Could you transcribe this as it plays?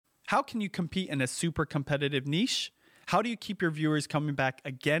How can you compete in a super competitive niche? How do you keep your viewers coming back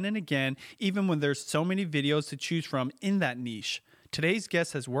again and again, even when there's so many videos to choose from in that niche? Today's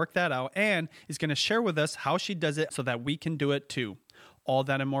guest has worked that out and is going to share with us how she does it so that we can do it too. All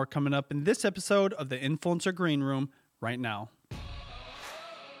that and more coming up in this episode of the Influencer Green Room right now.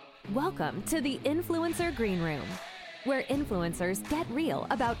 Welcome to the Influencer Green Room, where influencers get real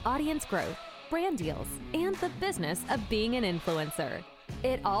about audience growth, brand deals, and the business of being an influencer.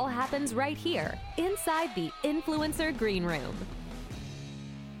 It all happens right here, inside the Influencer Green Room.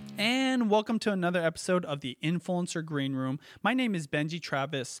 And welcome to another episode of the Influencer Green Room. My name is Benji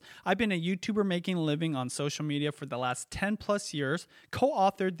Travis. I've been a YouTuber making a living on social media for the last 10 plus years,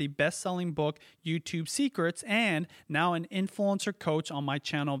 co-authored the best-selling book, YouTube Secrets, and now an influencer coach on my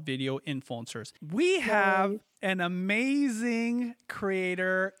channel, Video Influencers. We have an amazing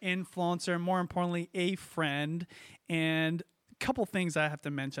creator, influencer, and more importantly, a friend. And a couple things I have to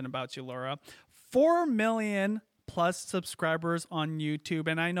mention about you, Laura. 4 million plus subscribers on YouTube.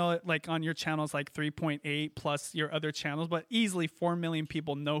 And I know like on your channel it's like 3.8 plus your other channels, but easily 4 million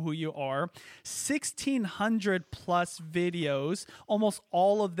people know who you are. 1,600 plus videos. Almost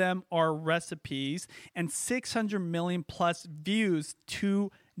all of them are recipes and 600 million plus views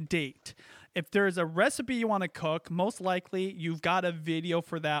to date. If there's a recipe you want to cook, most likely you've got a video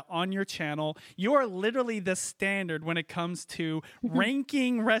for that on your channel. You are literally the standard when it comes to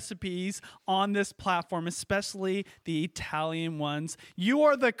ranking recipes on this platform, especially the Italian ones. You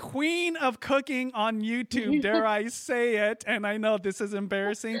are the queen of cooking on YouTube, dare I say it. And I know this is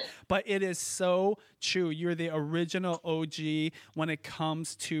embarrassing, but it is so true. You're the original OG when it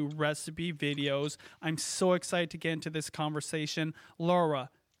comes to recipe videos. I'm so excited to get into this conversation. Laura,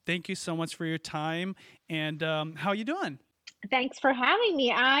 thank you so much for your time. And how are you doing? Thanks for having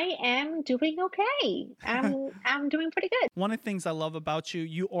me. I am doing okay. I'm doing pretty good. One of the things I love about you,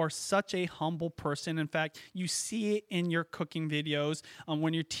 you are such a humble person. In fact, you see it in your cooking videos.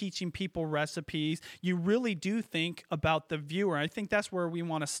 When you're teaching people recipes, you really do think about the viewer. I think that's where we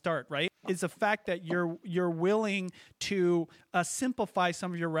want to start, right? Is the fact that you're willing to simplify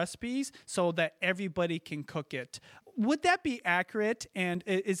some of your recipes so that everybody can cook it. Would that be accurate? And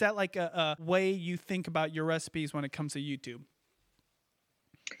is that like a way you think about your recipes when it comes to YouTube?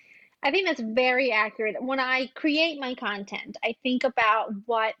 I think that's very accurate. When I create my content, I think about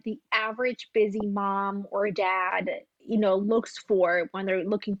what the average busy mom or dad, looks for when they're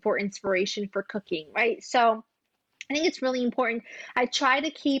looking for inspiration for cooking, right? So I think it's really important. I try to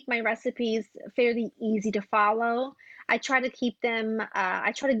keep my recipes fairly easy to follow. I try to keep them,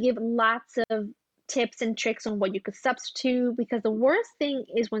 I try to give lots of tips and tricks on what you could substitute, because the worst thing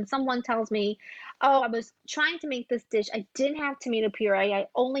is when someone tells me, oh, I was trying to make this dish, I didn't have tomato puree, I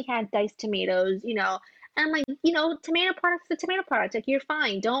only had diced tomatoes, and I'm like, tomato products, the tomato product, like you're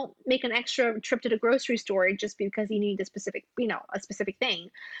fine. Don't make an extra trip to the grocery store just because you need a specific thing.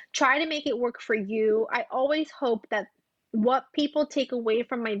 Try to make it work for you. I always hope that what people take away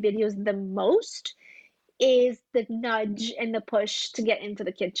from my videos the most is the nudge and the push to get into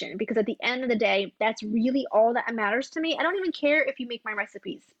the kitchen, because at the end of the day, that's really all that matters to me. I don't even care if you make my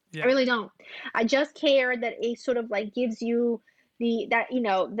recipes. Yeah. I really don't. I just care that it sort of like gives you that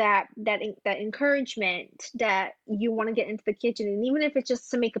encouragement that you want to get into the kitchen. And even if it's just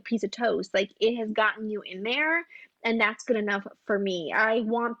to make a piece of toast, like it has gotten you in there, and that's good enough for me. I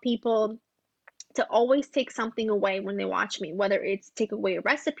want people to always take something away when they watch me, whether it's take away a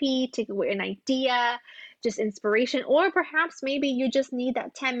recipe, take away an idea, just inspiration, or perhaps maybe you just need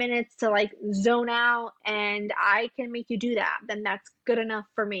that 10 minutes to like zone out, and I can make you do that. Then that's good enough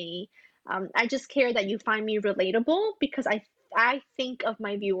for me. I just care that you find me relatable, because I think of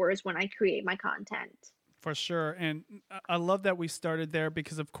my viewers when I create my content. For sure. And I love that we started there,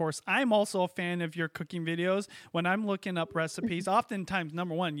 because, of course, I'm also a fan of your cooking videos. When I'm looking up recipes, oftentimes,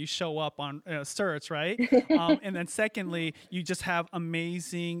 number one, you show up on search, right? And then secondly, you just have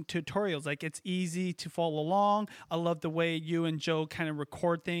amazing tutorials. Like, it's easy to follow along. I love the way you and Joe kind of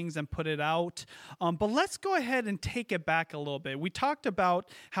record things and put it out. But let's go ahead and take it back a little bit. We talked about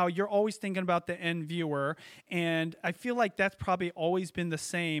how you're always thinking about the end viewer, and I feel like that's probably always been the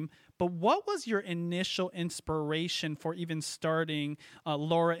same. But what was your initial inspiration for even starting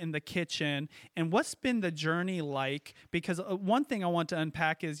Laura in the Kitchen? And what's been the journey like? Because one thing I want to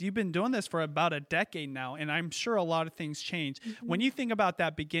unpack is you've been doing this for about a decade now, and I'm sure a lot of things changed. Mm-hmm. When you think about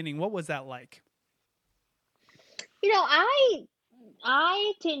that beginning, what was that like?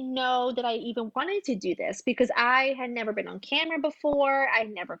 I didn't know that I even wanted to do this, because I had never been on camera before. I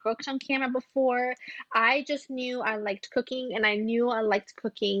never cooked on camera before. I just knew I liked cooking, and I knew I liked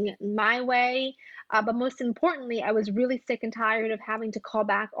cooking my way. But most importantly, I was really sick and tired of having to call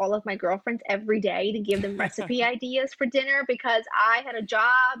back all of my girlfriends every day to give them recipe ideas for dinner because I had a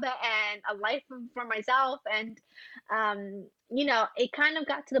job and a life for myself. And, it kind of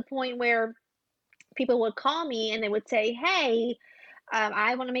got to the point where people would call me and they would say, "Hey,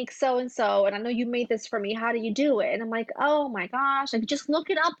 I want to make so and so, and I know you made this for me. How do you do it?" And I'm like, "Oh my gosh, like just look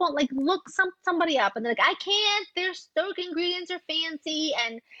it up on like look somebody up." And they're like, "I can't. Those ingredients are fancy,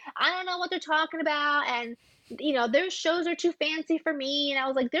 and I don't know what they're talking about, and their shows are too fancy for me." And I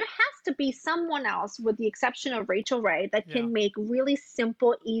was like, there has to be someone else, with the exception of Rachel Ray, that Yeah. can make really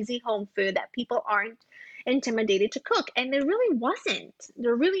simple, easy home food that people aren't intimidated to cook. And there really wasn't.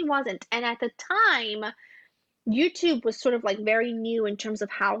 There really wasn't. And at the time, YouTube was sort of like very new in terms of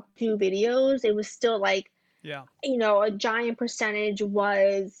how to videos. It was still like, Yeah. a giant percentage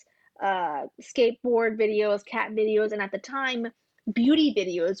was skateboard videos, cat videos, and at the time, beauty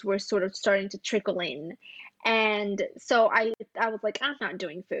videos were sort of starting to trickle in. And so I was like, I'm not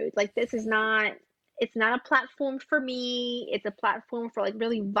doing food. Like this is not it's not a platform for me. It's a platform for like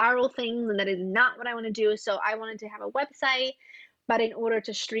really viral things, and that is not what I want to do. So I wanted to have a website, but in order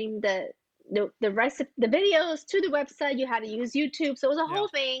to stream the rest of the videos to the website, you had to use YouTube. So it was a Yeah. whole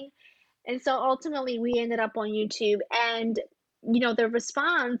thing. And so ultimately we ended up on YouTube, and the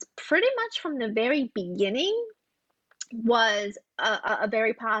response pretty much from the very beginning was a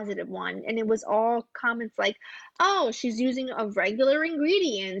very positive one. And it was all comments like, "Oh, she's using a regular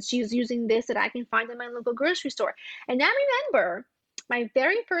ingredients. She's using this that I can find in my local grocery store." And I remember my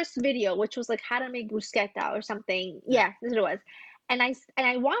very first video, which was like how to make bruschetta or something. Yeah. Yeah, that's what it was. And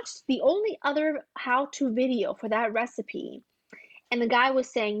I watched the only other how-to video for that recipe, and the guy was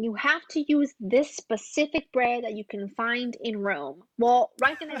saying, "You have to use this specific bread that you can find in Rome." Well,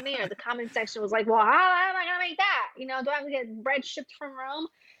 right then and there, the comment section was like, "Well, how am I going to make that? Do I have to get bread shipped from Rome?"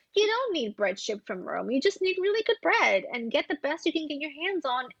 You don't need bread shipped from Rome. You just need really good bread and get the best you can get your hands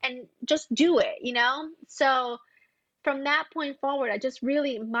on and just do it. So from that point forward, I just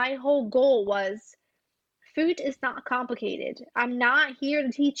really, my whole goal was food is not complicated. I'm not here to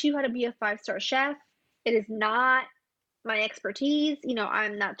teach you how to be a five-star chef. It is not my expertise.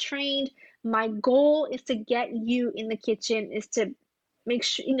 I'm not trained. My goal is to get you in the kitchen, is to make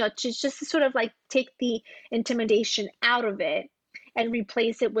sure, just to sort of like take the intimidation out of it and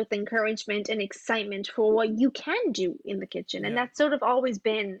replace it with encouragement and excitement for what you can do in the kitchen. And Yeah. that's sort of always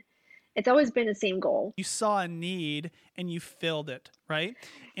been, it's always been the same goal. You saw a need and you filled it, right?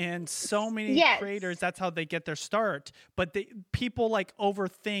 And so many Yes. creators, that's how they get their start. But people like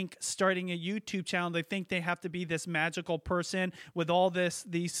overthink starting a YouTube channel. They think they have to be this magical person with all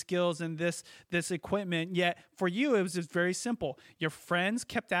these skills and this equipment. Yet for you, it was just very simple. Your friends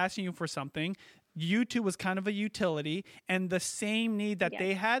kept asking you for something. YouTube was kind of a utility, and the same need that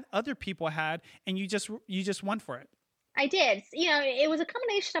they had, other people had, and you just went for it. I did. It was a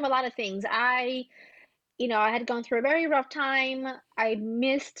combination of a lot of things. I had gone through a very rough time. I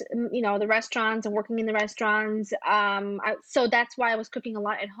missed, the restaurants and working in the restaurants. So that's why I was cooking a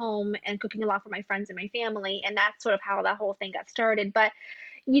lot at home and cooking a lot for my friends and my family. And that's sort of how that whole thing got started. But,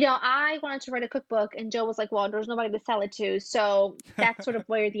 I wanted to write a cookbook, and Joe was like, "Well, there's nobody to sell it to." So that's sort of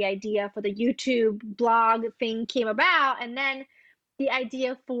where the idea for the YouTube blog thing came about. And then the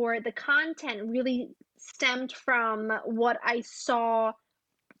idea for the content really stemmed from what I saw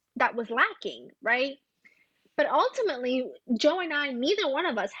that was lacking, right? But ultimately, Joe and I, neither one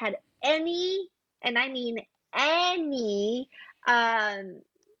of us had any, and I mean any, I've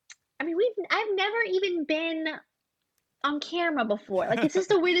never even been on camera before. Like, it's just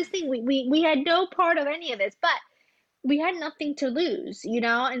the weirdest thing. We had no part of any of this, but we had nothing to lose,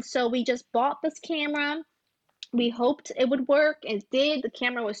 And so we just bought this camera. We hoped it would work. It did. The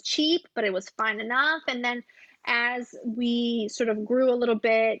camera was cheap, but it was fine enough. And then as we sort of grew a little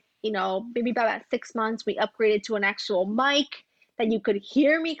bit, maybe about 6 months, we upgraded to an actual mic that you could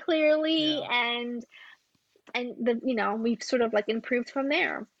hear me clearly. Yeah. And we've sort of like improved from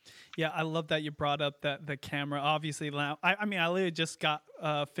there. Yeah, I love that you brought up the camera. Obviously, now I literally just got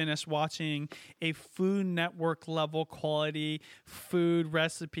finished watching a Food Network level quality food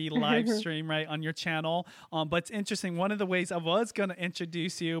recipe live stream right on your channel. But it's interesting. One of the ways I was going to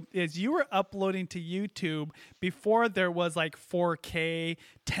introduce you is you were uploading to YouTube before there was like 4K,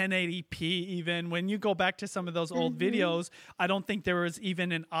 1080p. Even when you go back to some of those old videos, I don't think there was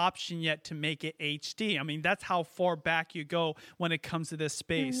even an option yet to make it HD. I mean, that's how far back you go when it comes to this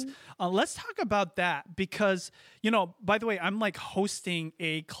space. Let's talk about that because, by the way, I'm like hosting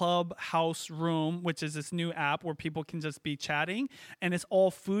a Clubhouse room, which is this new app where people can just be chatting, and it's all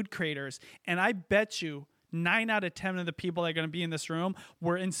food creators. And I bet you 9 out of 10 of the people that are going to be in this room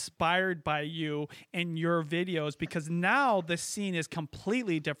were inspired by you and your videos, because now the scene is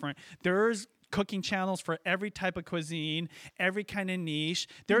completely different. There's cooking channels for every type of cuisine, every kind of niche.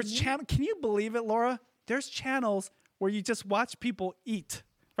 There's channel. Can you believe it, Laura? There's channels where you just watch people eat.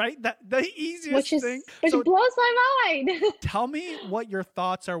 Right? That the easiest thing. Which blows my mind. Tell me what your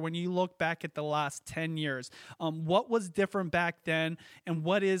thoughts are when you look back at the last 10 years. What was different back then, and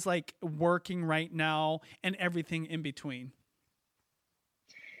what is like working right now, and everything in between?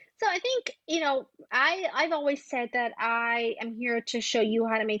 So I think, I've always said that I am here to show you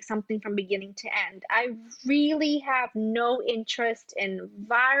how to make something from beginning to end. I really have no interest in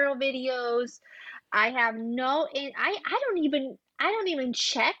viral videos. I have no, I don't even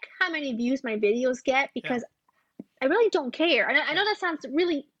check how many views my videos get, because I really don't care. I know that sounds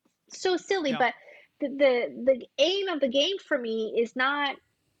really so silly, but the aim of the game for me is not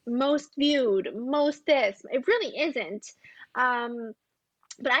most viewed, most this. It really isn't.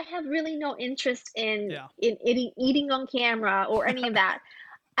 But I have really no interest in eating on camera or any of that.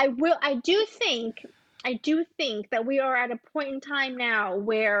 I do think that we are at a point in time now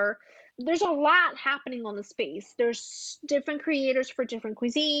where there's a lot happening on the space. There's different creators for different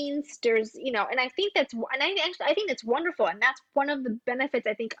cuisines. There's, and I think I think that's wonderful. And that's one of the benefits,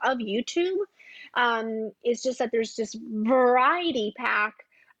 I think, of YouTube, is just that there's this variety pack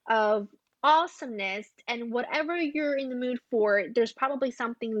of awesomeness, and whatever you're in the mood for, there's probably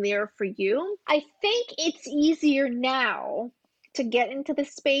something there for you. I think it's easier now to get into the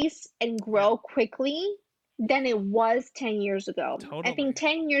space and grow quickly than it was 10 years ago. Totally. I think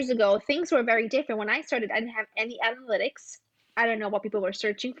 10 years ago, things were very different. When I started, I didn't have any analytics. I don't know what people were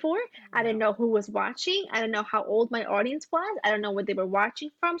searching for. I didn't know who was watching. I don't know how old my audience was. I don't know what they were watching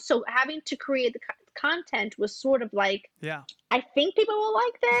from. So having to create the content was sort of like, I think people will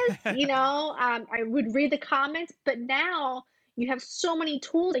like this, I would read the comments, but now you have so many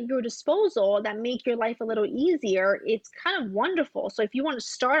tools at your disposal that make your life a little easier. It's kind of wonderful. So if you want to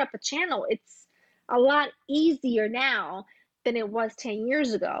start up a channel, it's a lot easier now than it was 10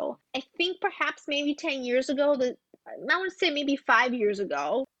 years ago. I think perhaps maybe 10 years ago, I would say maybe 5 years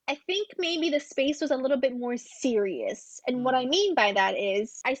ago, I think maybe the space was a little bit more serious. And what I mean by that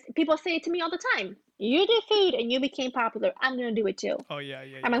is, people say it to me all the time. You did food and you became popular. I'm gonna do it too. Oh yeah.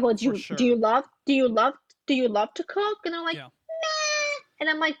 I'm like, well, do you love to cook? And they're like, nah. And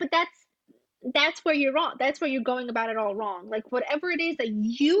I'm like, but that's where you're wrong. That's where you're going about it all wrong. Like, whatever it is that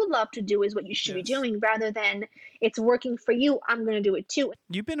you love to do is what you should be doing, rather than it's working for you, I'm going to do it too.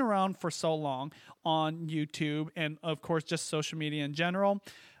 You've been around for so long on YouTube and, of course, just social media in general.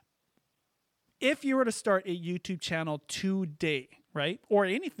 If you were to start a YouTube channel today, right, or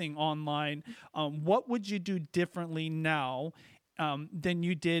anything online, what would you do differently now than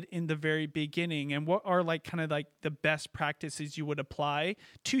you did in the very beginning? And what are kind of the best practices you would apply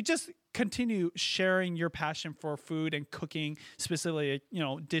to just continue sharing your passion for food and cooking, specifically,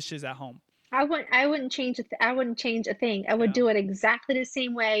 dishes at home? I wouldn't change I wouldn't change a thing. I would do it exactly the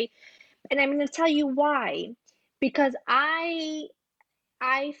same way. And I'm going to tell you why. Because I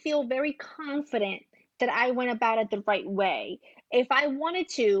feel very confident that I went about it the right way. If I wanted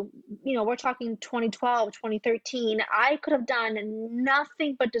to, we're talking 2012, 2013, I could have done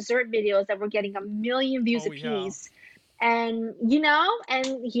nothing but dessert videos that were getting 1 million views apiece. And,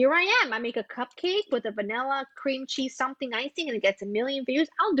 and here I am. I make a cupcake with a vanilla cream cheese something icing and it gets 1 million views.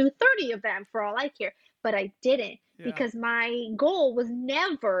 I'll do 30 of them for all I care. But I didn't, because my goal was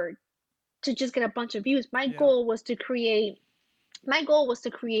never to just get a bunch of views. My goal was to create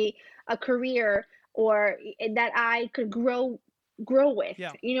a career or that I could grow with.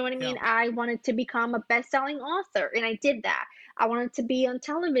 You know what I mean? I wanted to become a best-selling author, and I did that. I wanted to be on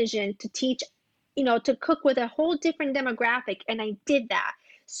television to teach, to cook with a whole different demographic, and I did that.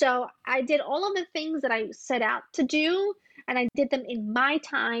 So I did all of the things that I set out to do, and I did them in my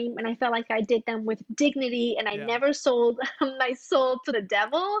time, and I felt like I did them with dignity, and I never sold my soul to the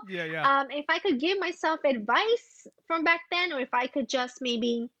devil. If I could give myself advice from back then, or if I could just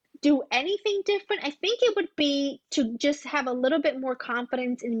maybe do anything different, I think it would be to just have a little bit more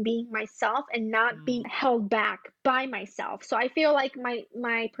confidence in being myself and not being held back by myself. So I feel like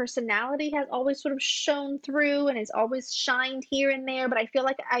my personality has always sort of shown through and has always shined here and there, but I feel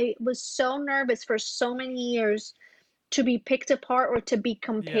like I was so nervous for so many years to be picked apart or to be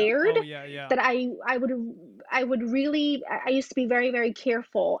compared that I used to be very, very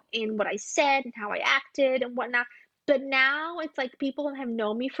careful in what I said and how I acted and whatnot. But now it's like people have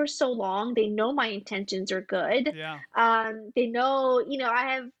known me for so long. They know my intentions are good. They know,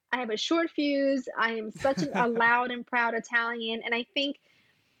 I have a short fuse. I am such a loud and proud Italian. And I think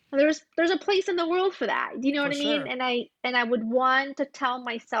there's a place in the world for that. Do you know For what I mean? sure. And I would want to tell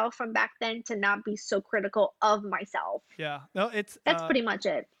myself from back then to not be so critical of myself. Yeah. No, That's pretty much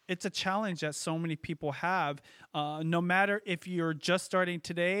it. it's a challenge that so many people have. No matter if you're just starting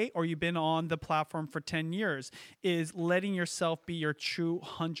today or you've been on the platform for 10 years, is letting yourself be your true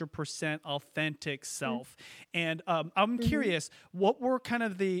 100% authentic self. And I'm Mm-hmm. curious, what were kind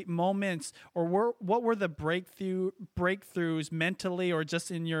of the moments, or what were the breakthroughs mentally or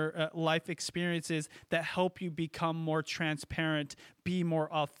just in your life experiences that help you become more transparent, be more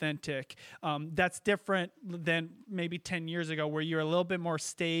authentic? That's different than maybe 10 years ago, where you're a little bit more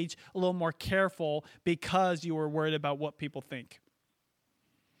staged, a little more careful because you were worried about what people think.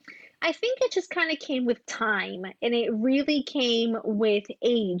 I think it just kind of came with time, and it really came with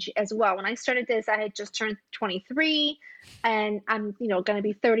age as well. When I started this, I had just turned 23, and I'm, going to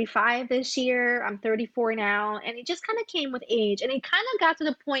be 35 this year. I'm 34 now, and it just kind of came with age. And it kind of got to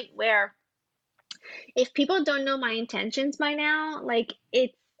the point where if people don't know my intentions by now, like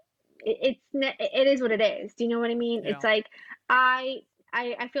it is what it is. Do you know what I mean? It's Yeah. like I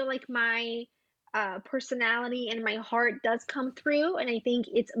I feel like my personality and my heart does come through, and I think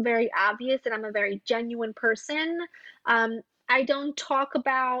it's very obvious that I'm a very genuine person. I don't talk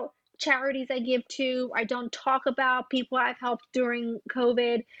about charities I give to. I don't talk about people I've helped during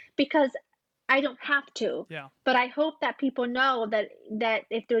COVID because I don't have to. Yeah. But I hope that people know that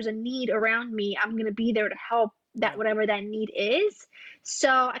if there's a need around me, I'm gonna be there to help that Yeah. whatever that need is. So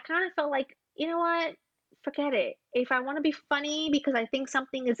I kind of felt like, you know what? Forget it. If I want to be funny because I think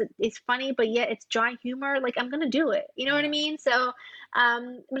something is funny, but yet it's dry humor, like I'm gonna do it. You know what I Yeah. mean? So,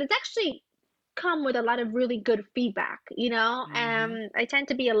 but it's actually come with a lot of really good feedback. Hmm. I tend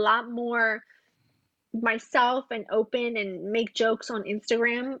to be a lot more myself and open and make jokes on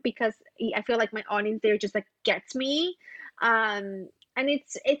Instagram because I feel like my audience there just like gets me. And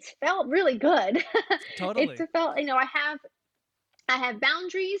it's felt really good. It's Totally. felt, I have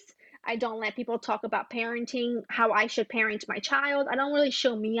boundaries. I don't let people talk about parenting, how I should parent my child. I don't really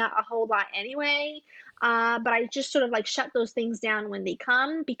show Mia a whole lot anyway. But I just sort of like shut those things down when they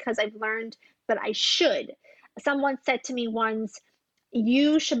come because I've learned that I should. Someone said to me once,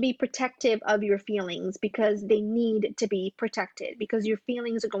 you should be protective of your feelings because they need to be protected because your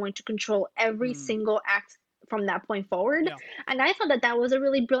feelings are going to control every Mm. single act from that point forward. Yeah. And I thought that that was a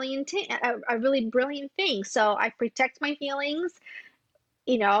really brilliant a really brilliant thing. So I protect my feelings.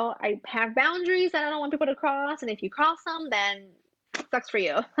 I have boundaries that I don't want people to cross, and if you cross them, then sucks for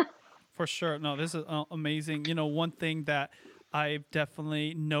you. For sure. No, this is amazing. One thing that I've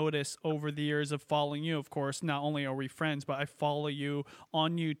definitely noticed over the years of following you, of course, not only are we friends, but I follow you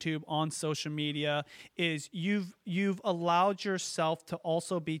on YouTube, on social media, is you've allowed yourself to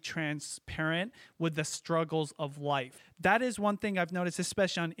also be transparent with the struggles of life. That is one thing I've noticed,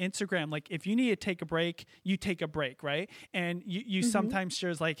 especially on Instagram. Like, if you need to take a break, you take a break, right? And you Hmm. sometimes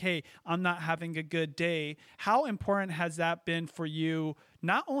shares like, hey, I'm not having a good day. How important has that been for you,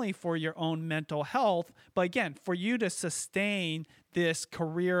 not only for your own mental health, but again, for you to sustain this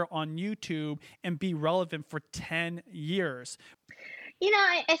career on YouTube and be relevant for 10 years?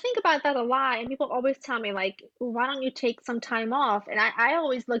 I think about that a lot, and people always tell me, like, why don't you take some time off? And I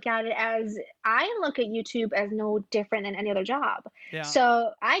always look at it as I look at YouTube as no different than any other job. Yeah.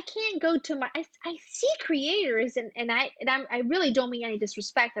 So I can't go to I see creators, I really don't mean any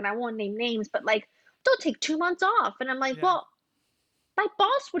disrespect, and I won't name names, but like, they'll take 2 months off. And I'm like, Yeah. well, my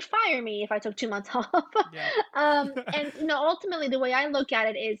boss would fire me if I took 2 months off. Yeah. And ultimately, the way I look at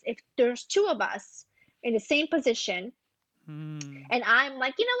it is if there's two of us in the same position Hmm. and I'm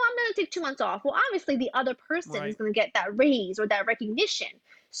like, what, I'm going to take 2 months off. Well, obviously, the other person is Right. going to get that raise or that recognition.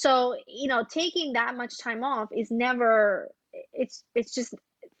 So, taking that much time off is never, it's just,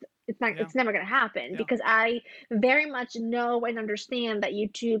 it's not, Yeah. it's never going to happen Yeah. because I very much know and understand that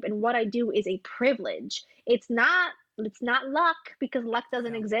YouTube and what I do is a privilege. It's not luck because luck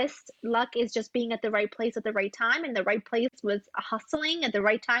doesn't Yeah. exist. Luck is just being at the right place at the right time, and the right place was hustling at the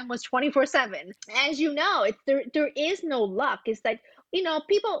right time was 24/7. As you know, there is no luck. It's like,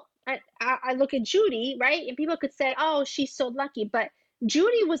 people. I look at Judy, right, and people could say, "Oh, she's so lucky," but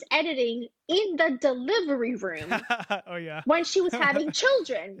Judy was editing in the delivery room Oh, yeah. when she was having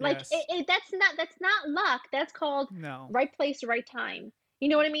children. Like Yes. that's not luck. That's called No. right place, right time. You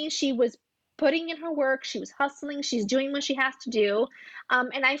know what I mean? She was putting in her work. She was hustling. She's doing what she has to do.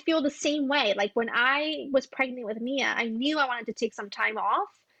 And I feel the same way. Like when I was pregnant with Mia, I knew I wanted to take some time off,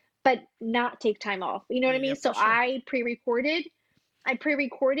 but not take time off. You know what I Yeah, mean? for So sure. I pre-recorded I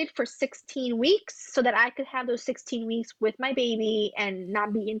pre-recorded for 16 weeks so that I could have those 16 weeks with my baby and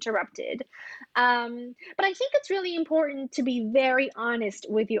not be interrupted. But I think it's really important to be very honest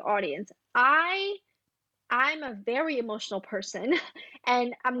with your audience. I'm a very emotional person,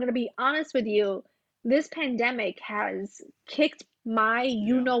 and I'm gonna be honest with you. This pandemic has kicked my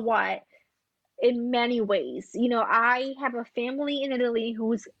you Yeah. know what in many ways. You know, I have a family in Italy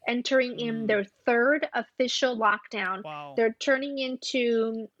who's entering in Mm. their third official lockdown. Wow. They're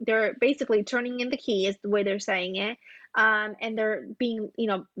basically turning in the key, is the way they're saying it. And they're being,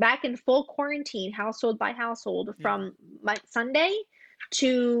 back in full quarantine, household by household, Yeah. from Sunday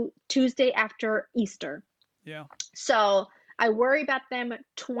to Tuesday after Easter. Yeah. So I worry about them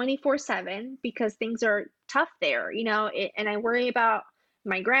 24/7 because things are tough there, and I worry about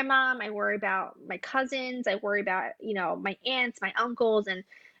my grandma, I worry about my cousins, I worry about, my aunts, my uncles,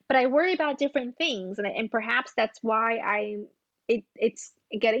 but I worry about different things, and perhaps that's why it's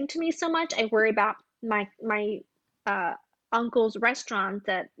getting to me so much. I worry about my uh uncle's restaurants,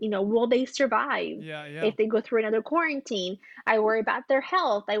 that, will they survive Yeah. Yeah. if they go through another quarantine? I worry about their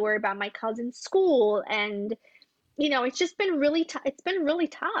health. I worry about my cousin's school, and it's just been really tough. It's been really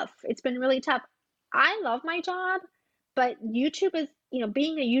tough. It's been really tough. I love my job, but YouTube is,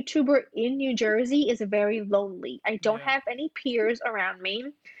 being a YouTuber in New Jersey is very lonely. I don't Yeah. have any peers around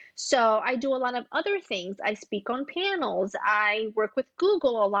me. So I do a lot of other things. I speak on panels. I work with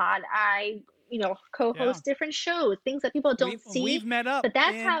Google a lot. I, Yeah. co-host different shows, things that people don't We've see. met up But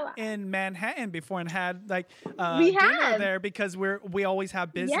that's in how Manhattan before and had like we dinner have. there because we always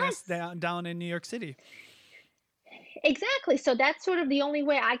have business Yes. down in New York City. Exactly. So that's sort of the only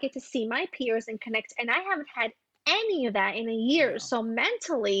way I get to see my peers and connect. And I haven't had any of that in a year. Yeah. So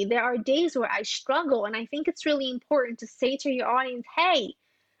mentally, there are days where I struggle. And I think it's really important to say to your audience, hey,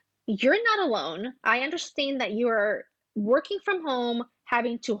 you're not alone. I understand that you're working from home,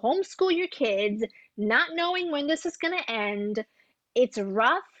 having to homeschool your kids, not knowing when this is going to end. It's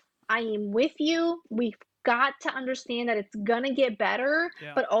rough. I am with you. We've got to understand that it's going to get better.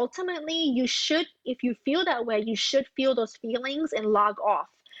 Yeah. But ultimately, if you feel that way, you should feel those feelings and log off.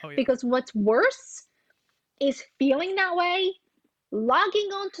 Oh yeah. Because what's worse is feeling that way, logging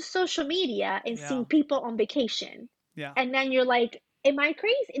on to social media and Yeah. seeing people on vacation. Yeah. And then you're like, am I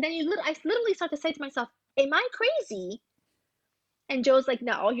crazy? And then I literally start to say to myself, am I crazy? And Joe's like,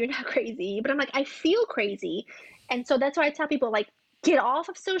 no, you're not crazy. But I'm like, I feel crazy. And so that's why I tell people, like, get off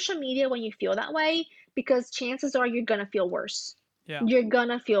of social media when you feel that way, because chances are you're going to feel worse. Yeah. You're going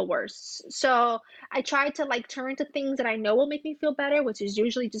to feel worse. So I try to like turn to things that I know will make me feel better, which is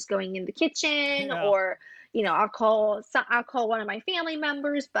usually just going in the kitchen, Yeah. or, I'll call one of my family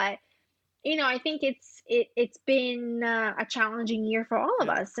members. But I think it's been a challenging year for all of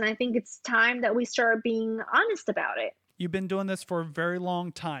Yeah. us, and I think it's time that we start being honest about it. You've been doing this for a very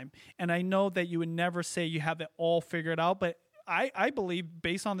long time, and I know that you would never say you have it all figured out, but I believe,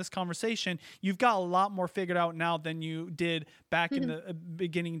 based on this conversation, you've got a lot more figured out now than you did back in the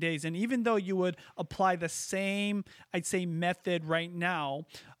beginning days. And even though you would apply the same, I'd say, method right now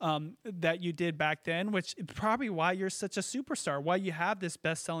that you did back then, which is probably why you're such a superstar, why you have this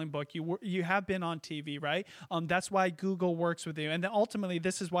best-selling book, you have been on TV, right? That's why Google works with you. And then ultimately,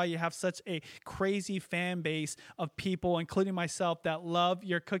 this is why you have such a crazy fan base of people, including myself, that love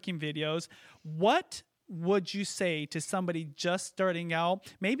your cooking videos. What would you say to somebody just starting out,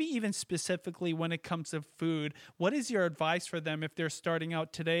 maybe even specifically when it comes to food? What is your advice for them if they're starting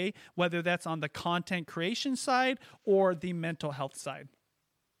out today, whether that's on the content creation side or the mental health side?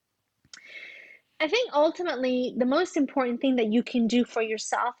 I think ultimately the most important thing that you can do for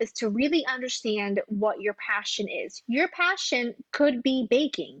yourself is to really understand what your passion is. Your passion could be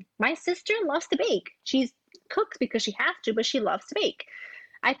baking. My sister loves to bake. She cooks because she has to, but she loves to bake.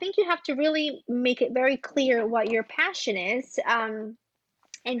 I think you have to really make it very clear what your passion is, and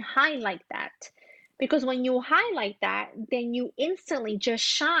highlight that. Because when you highlight that, then you instantly just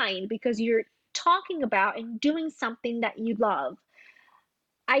shine because you're talking about and doing something that you love.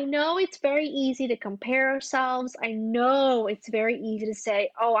 I know it's very easy to compare ourselves. I know it's very easy to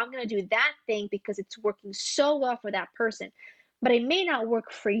say, oh, I'm going to do that thing because it's working so well for that person, but it may not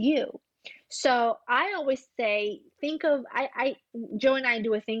work for you. So I always say, Joe and I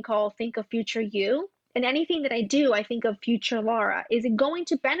do a thing called Think of Future You. And anything that I do, I think of future Laura. Is it going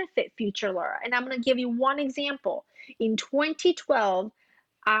to benefit future Laura? And I'm going to give you one example. In 2012,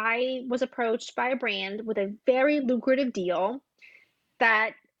 I was approached by a brand with a very lucrative deal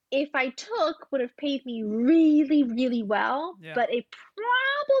that, if I took, would have paid me really, really well, Yeah. but it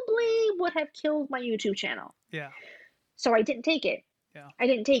probably would have killed my YouTube channel. Yeah. So I didn't take it. Yeah. I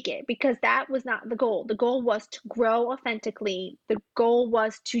didn't take it because that was not the goal. The goal was to grow authentically. The goal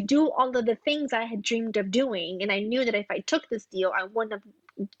was to do all of the things I had dreamed of doing. And I knew that if I took this deal, I wouldn't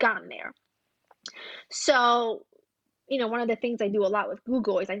have gotten there. So, one of the things I do a lot with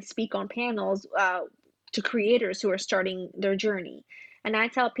Google is I speak on panels to creators who are starting their journey. And I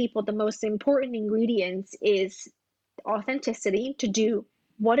tell people the most important ingredients is authenticity, to do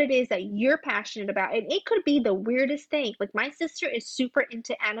what it is that you're passionate about. And it could be the weirdest thing. Like my sister is super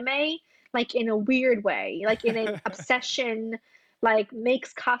into anime, like in a weird way, like in an obsession, like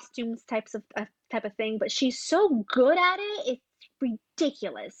makes costumes type of thing, but she's so good at it, it's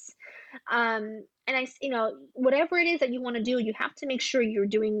ridiculous. And whatever it is that you want to do, you have to make sure you're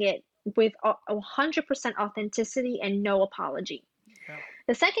doing it with 100% authenticity and no apology. Yeah.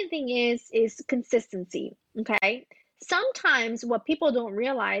 The second thing is consistency. Okay. Sometimes what people don't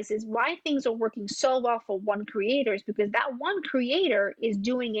realize is why things are working so well for one creator is because that one creator is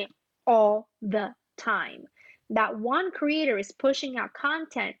doing it all the time. That one creator is pushing out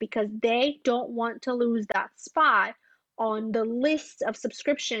content because they don't want to lose that spot on the list of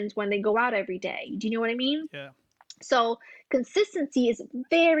subscriptions when they go out every day. Do you know what I mean? Yeah. So consistency is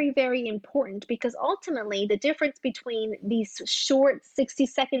very, very important because ultimately the difference between these short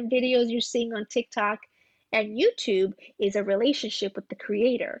 60-second videos you're seeing on TikTok and YouTube is a relationship with the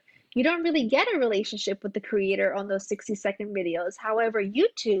creator. You don't really get a relationship with the creator on those 60-second videos. However,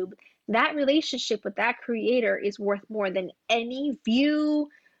 YouTube, that relationship with that creator is worth more than any view,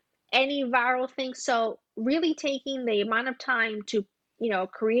 any viral thing. So really taking the amount of time to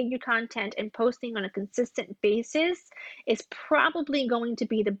create your content and posting on a consistent basis is probably going to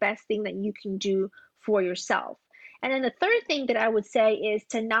be the best thing that you can do for yourself. And then the third thing that I would say is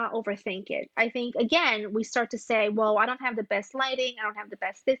to not overthink it. I think, again, we start to say, well, I don't have the best lighting, I don't have the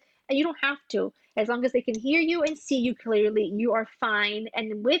best this, and you don't have to. As long as they can hear you and see you clearly, you are fine.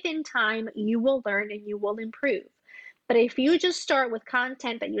 And within time, you will learn and you will improve. But if you just start with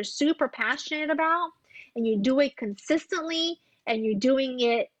content that you're super passionate about and you do it consistently and you're doing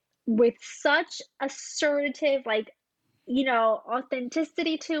it with such assertive,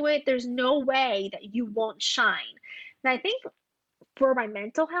 authenticity to it, there's no way that you won't shine. And I think for my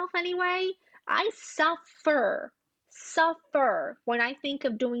mental health anyway, I suffer when I think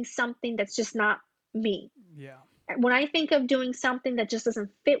of doing something that's just not me. Yeah. When I think of doing something that just doesn't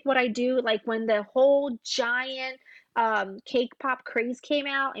fit what I do, like when the whole giant cake pop craze came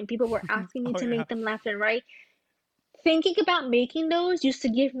out and people were asking me Oh to yeah. make them left and right, thinking about making those used to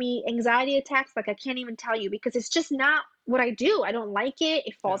give me anxiety attacks like I can't even tell you, because it's just not what I do. I don't like it.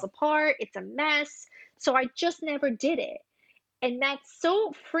 It falls Yeah. apart. It's a mess. So I just never did it. And that's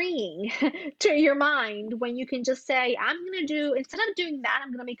so freeing to your mind when you can just say, instead of doing that, I'm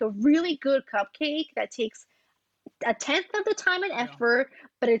going to make a really good cupcake that takes a tenth of the time and Yeah. effort,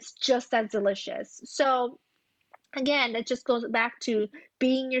 but it's just as delicious. So again, that just goes back to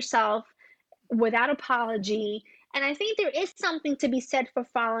being yourself without apology. And I think there is something to be said for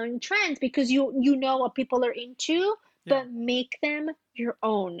following trends because you know what people are into, Yeah. but make them your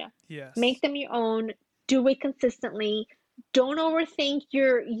own. Yes. Make them your own. Do it consistently. Don't overthink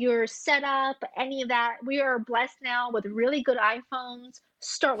your setup, any of that. We are blessed now with really good iPhones.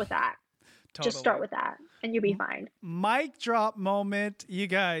 Start with that. Just start Totally. with that and you'll be fine. Mic drop moment. You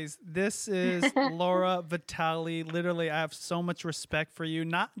guys, this is Laura Vitale. Literally, I have so much respect for you,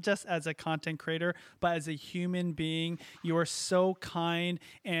 not just as a content creator, but as a human being. You are so kind.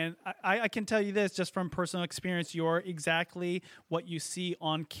 And I can tell you this just from personal experience, you're exactly what you see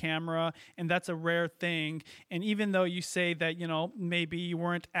on camera. And that's a rare thing. And even though you say that, maybe you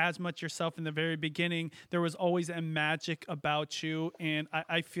weren't as much yourself in the very beginning, there was always a magic about you. And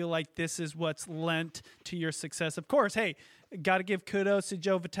I feel like this is what's lent to your success. Of course, hey, got to give kudos to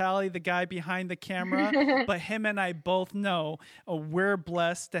Joe Vitale, the guy behind the camera. But him and I both know we're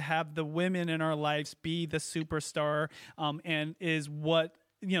blessed to have the women in our lives be the superstar, and is what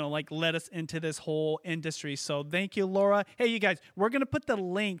led us into this whole industry. So thank you, Laura. Hey, you guys, we're going to put the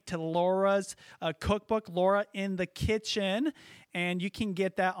link to Laura's cookbook, Laura in the Kitchen, and you can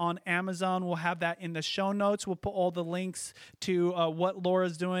get that on Amazon. We'll have that in the show notes. We'll put all the links to what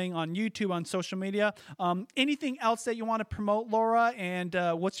Laura's doing on YouTube, on social media. Anything else that you want to promote, Laura? And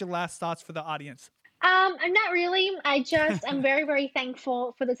what's your last thoughts for the audience? I'm not really. I'm very, very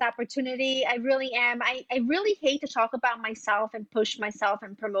thankful for this opportunity. I really am. I really hate to talk about myself and push myself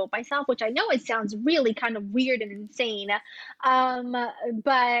and promote myself, which I know it sounds really kind of weird and insane.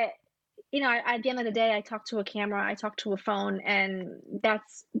 But at the end of the day, I talk to a camera, I talk to a phone, and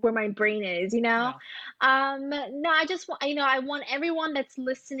that's where my brain is, you know? Yeah. No, I just want, I want everyone that's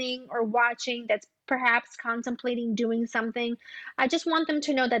listening or watching that's perhaps contemplating doing something, I just want them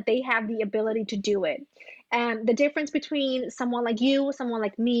to know that they have the ability to do it. And the difference between someone like you, someone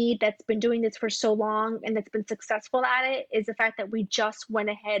like me that's been doing this for so long and that's been successful at it is the fact that we just went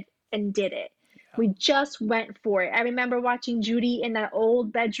ahead and did it. Yeah. We just went for it. I remember watching Judy in that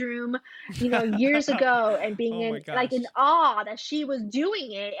old bedroom, years ago and being Oh my in gosh. awe that she was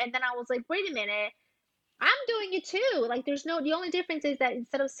doing it. And then I was like, wait a minute, I'm doing it too. Like the only difference is that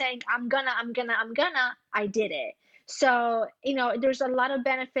instead of saying I'm gonna, I did it. So, there's a lot of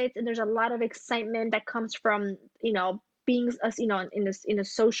benefits and there's a lot of excitement that comes from, being us, in a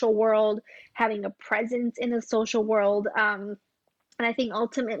social world, having a presence in the social world. And I think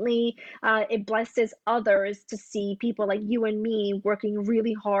ultimately, it blesses others to see people like you and me working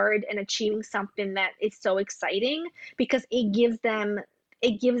really hard and achieving something that is so exciting because it gives them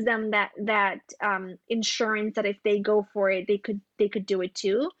that insurance that if they go for it, they could do it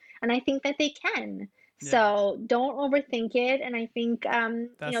too. And I think that they can. Yeah. So don't overthink it. And I think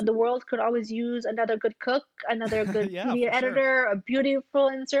That's the world could always use another good cook, another good yeah, media for sure. editor, a beauty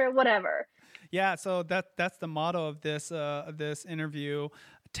influencer, whatever. Yeah, so that's the motto of this interview.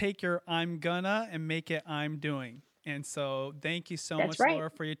 Take your I'm gonna and make it I'm doing. And so thank you so That's much, right.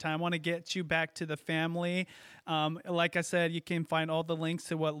 Laura, for your time. I want to get you back to the family. Like I said, you can find all the links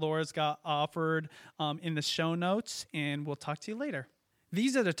to what Laura's got offered in the show notes, and we'll talk to you later.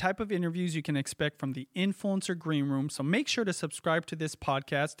 These are the type of interviews you can expect from the Influencer Green Room, so make sure to subscribe to this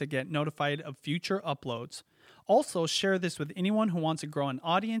podcast to get notified of future uploads. Also, share this with anyone who wants to grow an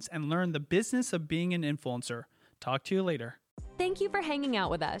audience and learn the business of being an influencer. Talk to you later. Thank you for hanging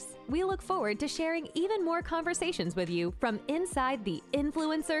out with us. We look forward to sharing even more conversations with you from inside the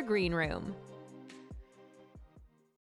Influencer Green Room.